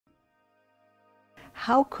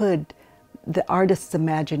how could the artist's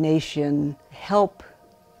imagination help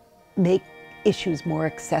make issues more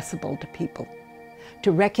accessible to people?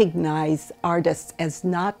 To recognize artists as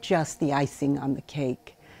not just the icing on the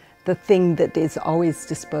cake, the thing that is always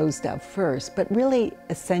disposed of first, but really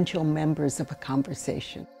essential members of a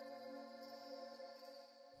conversation.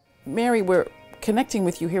 Mary, we're connecting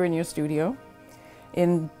with you here in your studio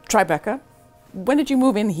in Tribeca. When did you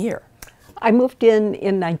move in here? I moved in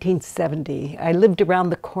 1970. I lived around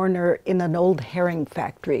the corner in an old herring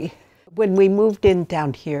factory. When we moved in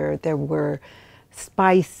down here, there were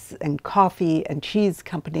spice and coffee and cheese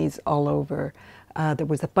companies all over. There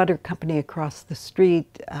was a butter company across the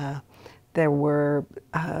street. There were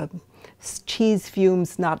cheese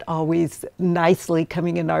fumes not always nicely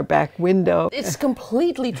coming in our back window. It's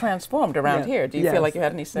completely transformed around here. Do you feel like you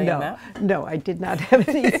had any say in that? No, I did not have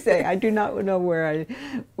any say. I do not know where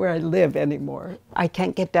I live anymore. I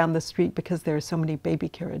can't get down the street because there are so many baby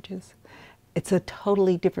carriages. It's a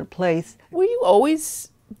totally different place. Were you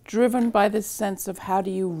always driven by this sense of how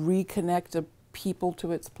do you reconnect a people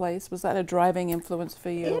to its place? Was that a driving influence for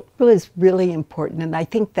you? It was really important, and I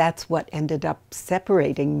think that's what ended up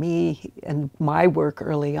separating me and my work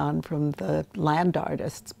early on from the land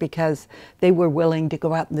artists, because they were willing to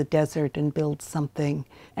go out in the desert and build something.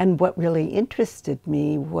 And what really interested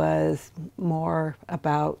me was more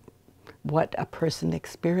about what a person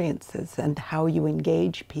experiences and how you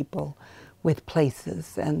engage people with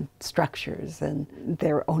places and structures and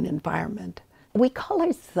their own environment. We call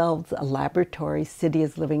ourselves a laboratory, City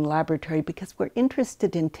is Living Laboratory, because we're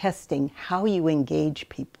interested in testing how you engage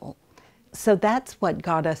people. So that's what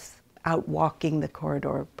got us out walking the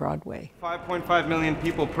corridor of Broadway. 5.5 million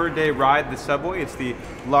people per day ride the subway. It's the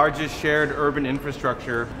largest shared urban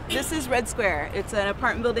infrastructure. This is Red Square. It's an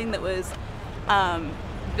apartment building that was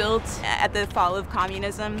built at the fall of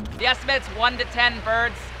communism. The estimate's 1 to 10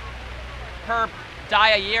 birds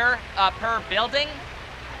die a year per building.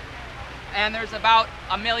 And there's about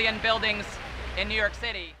 1 million buildings in New York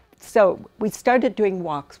City. So we started doing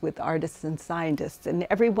walks with artists and scientists, and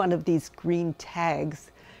every one of these green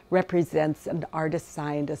tags represents an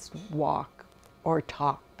artist-scientist walk or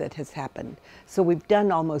talk that has happened. So we've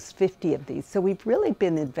done almost 50 of these. So we've really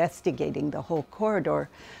been investigating the whole corridor,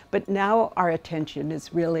 but now our attention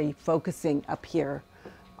is really focusing up here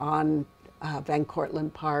on Van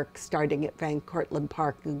Cortlandt Park, starting at Van Cortlandt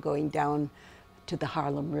Park and going down to the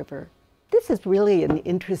Harlem River. This is really an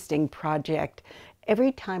interesting project.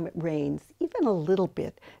 Every time it rains, even a little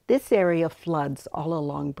bit, this area floods all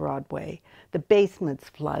along Broadway. The basements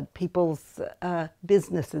flood, people's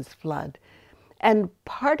businesses flood. And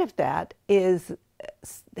part of that is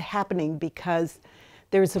happening because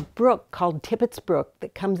there's a brook called Tippett's Brook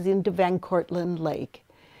that comes into Van Cortlandt Lake.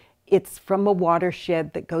 It's from a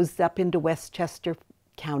watershed that goes up into Westchester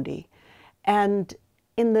County. And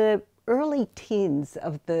in the early teens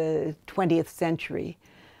of the 20th century,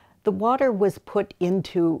 the water was put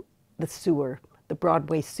into the sewer, the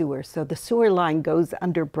Broadway sewer. So the sewer line goes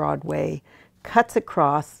under Broadway, cuts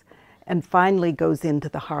across, and finally goes into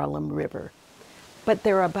the Harlem River. But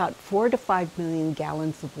there are about 4 to 5 million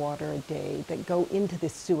gallons of water a day that go into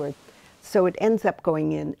this sewer. So it ends up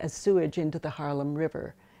going in as sewage into the Harlem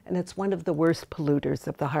River. And it's one of the worst polluters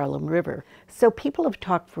of the Harlem River. So people have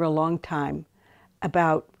talked for a long time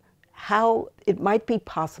about how it might be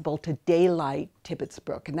possible to daylight Tippett's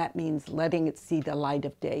Brook, and that means letting it see the light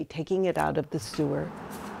of day, taking it out of the sewer.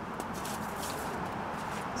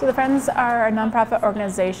 So the Friends are a nonprofit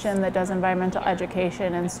organization that does environmental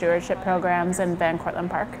education and stewardship programs in Van Cortlandt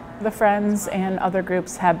Park. The Friends and other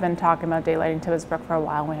groups have been talking about daylighting Tippett's Brook for a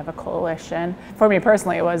while, and we have a coalition. For me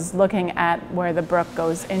personally, it was looking at where the brook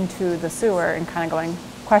goes into the sewer and kind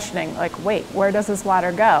of questioning, like, wait, where does this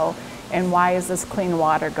water go? And why is this clean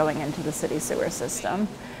water going into the city sewer system?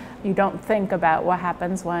 You don't think about what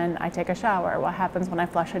happens when I take a shower, what happens when I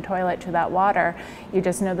flush a toilet to that water. You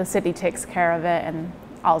just know the city takes care of it and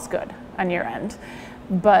all's good on your end.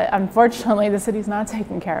 But unfortunately, the city's not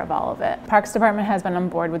taking care of all of it. Parks Department has been on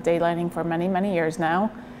board with daylighting for many, many years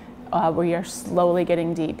now. We are slowly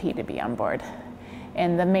getting DEP to be on board.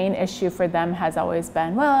 And the main issue for them has always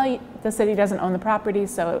been, well, the city doesn't own the property,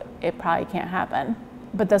 so it probably can't happen.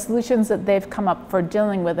 But the solutions that they've come up for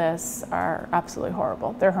dealing with this are absolutely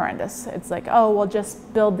horrible. They're horrendous. It's like, oh, we'll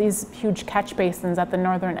just build these huge catch basins at the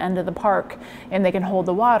northern end of the park and they can hold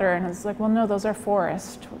the water. And it's like, well, no, those are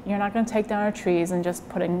forest. You're not going to take down our trees and just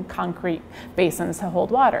put in concrete basins to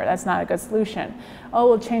hold water. That's not a good solution. Oh,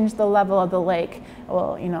 we'll change the level of the lake.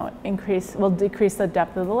 We'll, we'll decrease the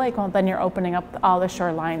depth of the lake. Well, then you're opening up all the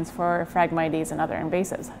shorelines for Phragmites and other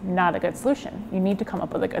invasives. Not a good solution. You need to come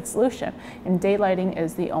up with a good solution. And daylighting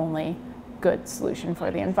is the only good solution for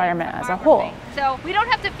the environment as a whole. So we don't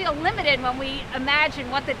have to feel limited when we imagine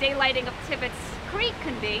what the daylighting of Tibbetts Creek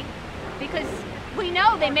can be, because we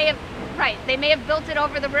know they may have built it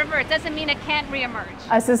over the river. It doesn't mean it can't reemerge.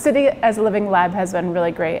 As a city, as a living lab has been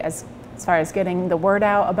really great as far as getting the word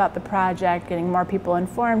out about the project, getting more people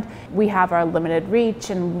informed. We have our limited reach,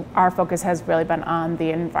 and our focus has really been on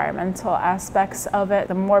the environmental aspects of it.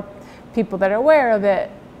 The more people that are aware of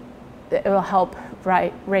it, it will help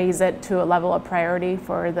raise it to a level of priority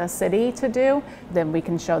for the city to do. Then we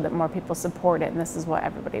can show that more people support it, and this is what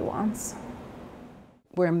everybody wants.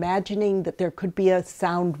 We're imagining that there could be a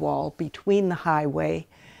sound wall between the highway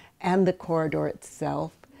and the corridor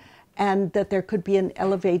itself, and that there could be an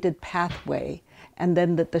elevated pathway, and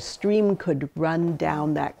then that the stream could run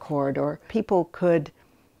down that corridor. People could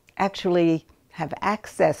actually have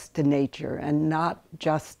access to nature and not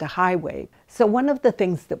just a highway. So one of the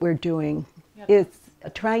things that we're doing is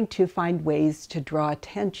trying to find ways to draw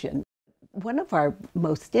attention. One of our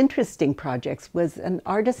most interesting projects was an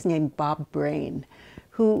artist named Bob Brain,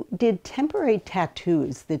 who did temporary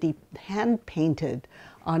tattoos that he hand painted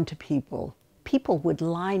onto people. People would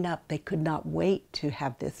line up, they could not wait to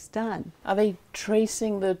have this done. Are they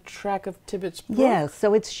tracing the track of Tibbetts Brook? Yes,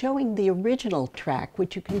 so it's showing the original track,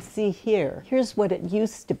 which you can see here. Here's what it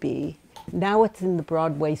used to be. Now it's in the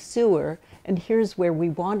Broadway sewer, and here's where we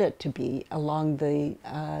want it to be, along the,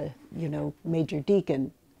 Major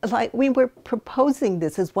Deacon. Like, we were proposing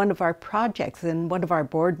this as one of our projects, and one of our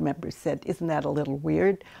board members said, "Isn't that a little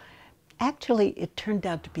weird?" Actually, it turned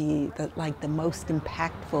out to be the most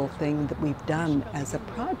impactful thing that we've done as a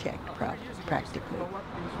project, practically.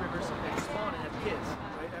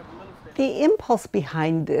 The impulse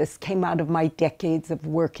behind this came out of my decades of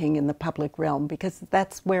working in the public realm, because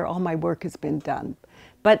that's where all my work has been done.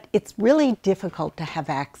 But it's really difficult to have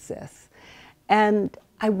access. And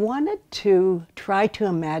I wanted to try to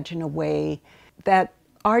imagine a way that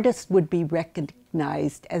artists would be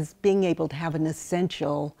recognized as being able to have an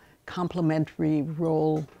essential complementary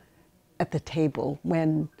role at the table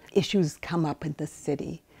when issues come up in the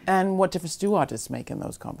city. And what difference do artists make in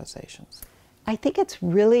those conversations? I think it's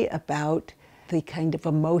really about the kind of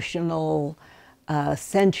emotional,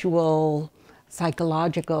 sensual,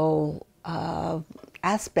 psychological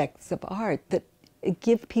aspects of art that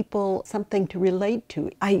give people something to relate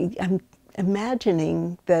to. I'm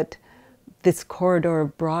imagining that this corridor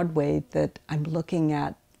of Broadway that I'm looking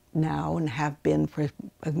at now and have been for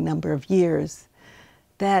a number of years,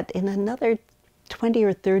 that in another 20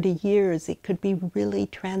 or 30 years it could be really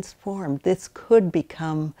transformed. This could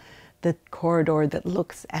become the corridor that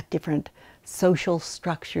looks at different social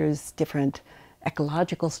structures, different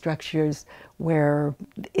ecological structures, where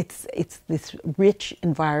it's this rich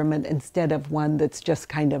environment instead of one that's just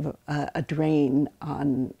kind of a drain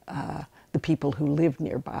on the people who live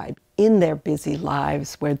nearby. In their busy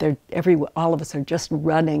lives, where all of us are just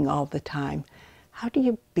running all the time, how do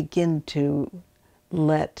you begin to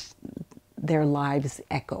let their lives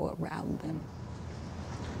echo around them?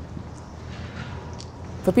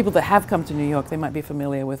 For people that have come to New York, they might be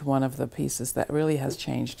familiar with one of the pieces that really has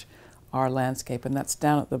changed our landscape, and that's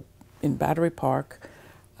down in Battery Park,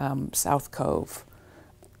 South Cove.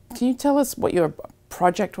 Can you tell us what your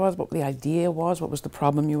project was, what the idea was, what was the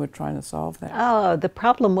problem you were trying to solve there? Oh, the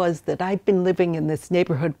problem was that I'd been living in this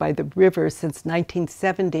neighborhood by the river since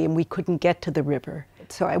 1970, and we couldn't get to the river.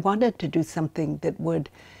 So I wanted to do something that would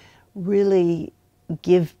really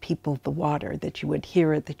give people the water, that you would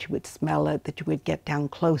hear it, that you would smell it, that you would get down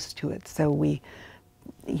close to it. So we,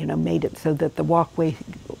 made it so that the walkway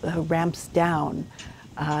ramps down,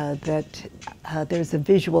 that there's a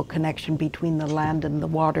visual connection between the land and the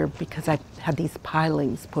water, because I had these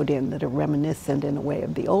pilings put in that are reminiscent in a way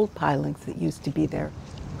of the old pilings that used to be there.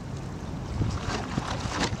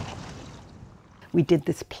 We did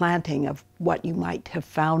this planting of what you might have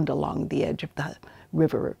found along the edge of the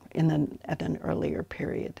river at an earlier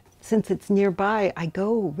period. Since it's nearby, I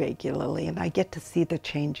go regularly, and I get to see the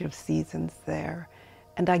change of seasons there,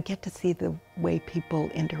 and I get to see the way people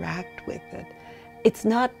interact with it. It's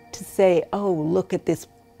not to say, oh, look at this,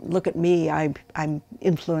 look at me, I'm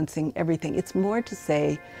influencing everything. It's more to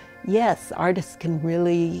say, yes, artists can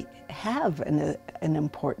really have an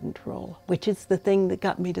important role, which is the thing that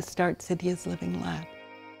got me to start Cynthia's Living Lab.